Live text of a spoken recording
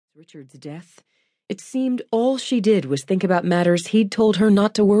Richard's death, it seemed all she did was think about matters he'd told her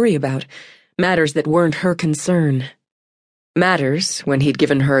not to worry about, matters that weren't her concern. Matters, when he'd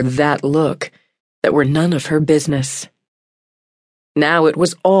given her that look, that were none of her business. Now it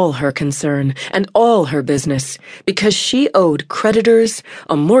was all her concern and all her business, because she owed creditors,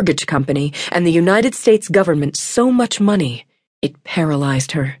 a mortgage company, and the United States government so much money, it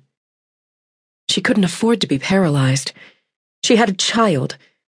paralyzed her. She couldn't afford to be paralyzed. She had a child.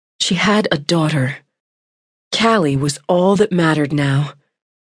 She had a daughter. Callie was all that mattered now.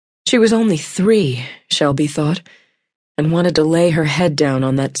 She was only 3, Shelby thought, and wanted to lay her head down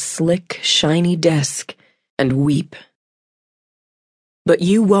on that slick, shiny desk and weep. But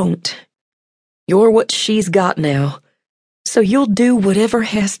you won't. You're what she's got now, so you'll do whatever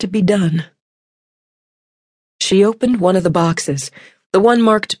has to be done. She opened one of the boxes, the one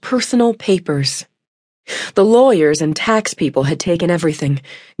marked personal papers. The lawyers and tax people had taken everything,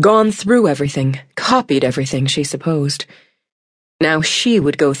 gone through everything, copied everything, she supposed. Now she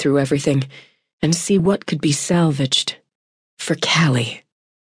would go through everything and see what could be salvaged for Callie.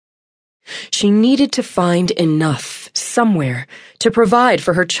 She needed to find enough, somewhere, to provide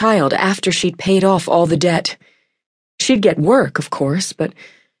for her child after she'd paid off all the debt. She'd get work, of course, but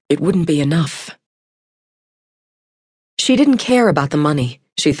it wouldn't be enough. She didn't care about the money,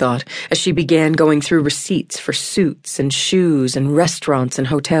 she thought, as she began going through receipts for suits and shoes and restaurants and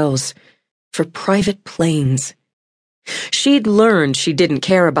hotels, for private planes. She'd learned she didn't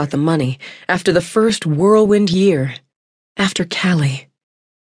care about the money after the first whirlwind year, after Callie.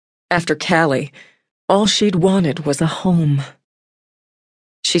 After Callie, all she'd wanted was a home.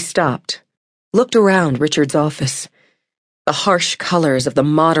 She stopped, looked around Richard's office. The harsh colors of the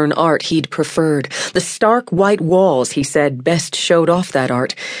modern art he'd preferred, the stark white walls he said best showed off that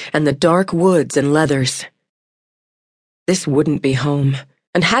art, and the dark woods and leathers. This wouldn't be home,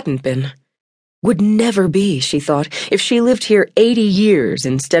 and hadn't been. Would never be, she thought, if she lived here 80 years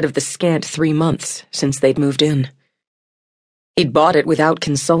instead of the scant 3 months since they'd moved in. He'd bought it without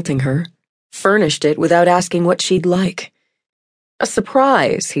consulting her, furnished it without asking what she'd like. A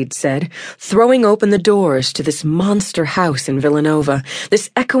surprise, he'd said, throwing open the doors to this monster house in Villanova, this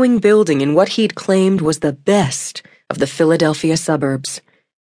echoing building in what he'd claimed was the best of the Philadelphia suburbs.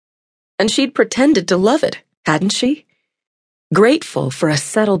 And she'd pretended to love it, hadn't she? Grateful for a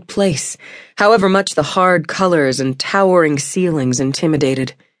settled place, however much the hard colors and towering ceilings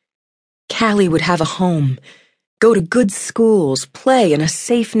intimidated. Callie would have a home, go to good schools, play in a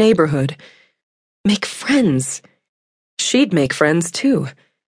safe neighborhood, make friends. She'd make friends, too.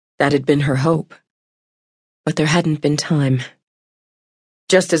 That had been her hope. But there hadn't been time.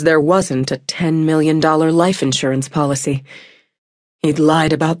 Just as there wasn't a $10 million life insurance policy. He'd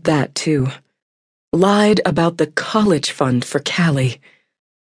lied about that, too. Lied about the college fund for Callie.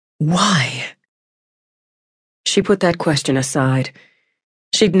 Why? She put that question aside.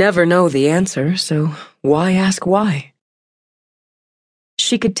 She'd never know the answer, so why ask why?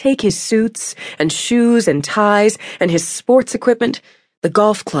 She could take his suits and shoes and ties and his sports equipment, the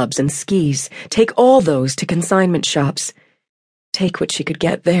golf clubs and skis, take all those to consignment shops. Take what she could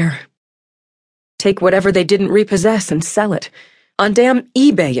get there. Take whatever they didn't repossess and sell it, on damn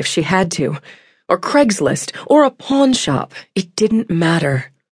eBay if she had to, or Craigslist, or a pawn shop. It didn't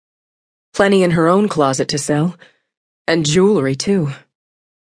matter. Plenty in her own closet to sell, and jewelry too.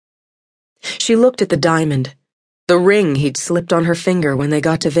 She looked at the diamond. The ring he'd slipped on her finger when they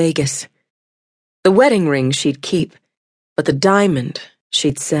got to Vegas. The wedding ring she'd keep, but the diamond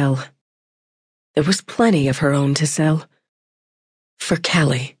she'd sell. There was plenty of her own to sell. For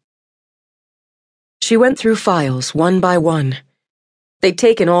Callie. She went through files one by one. They'd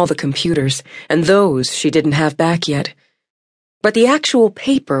taken all the computers, and those she didn't have back yet. But the actual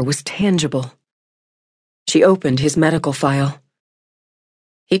paper was tangible. She opened his medical file.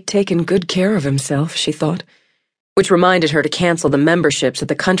 He'd taken good care of himself, she thought, which reminded her to cancel the memberships at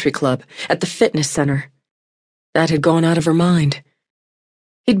the country club, at the fitness center. That had gone out of her mind.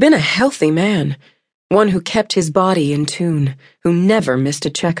 He'd been a healthy man, one who kept his body in tune, who never missed a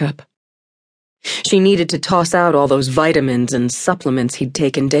checkup. She needed to toss out all those vitamins and supplements he'd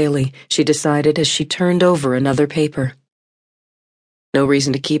taken daily, she decided as she turned over another paper. No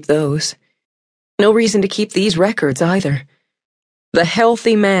reason to keep those. No reason to keep these records either. The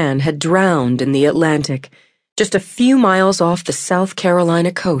healthy man had drowned in the Atlantic, just a few miles off the South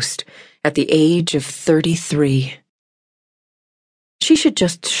Carolina coast, at the age of 33. She should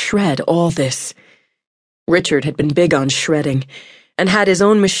just shred all this. Richard had been big on shredding, and had his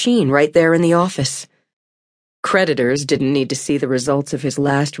own machine right there in the office. Creditors didn't need to see the results of his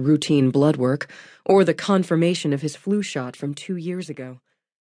last routine blood work, or the confirmation of his flu shot from 2 years ago.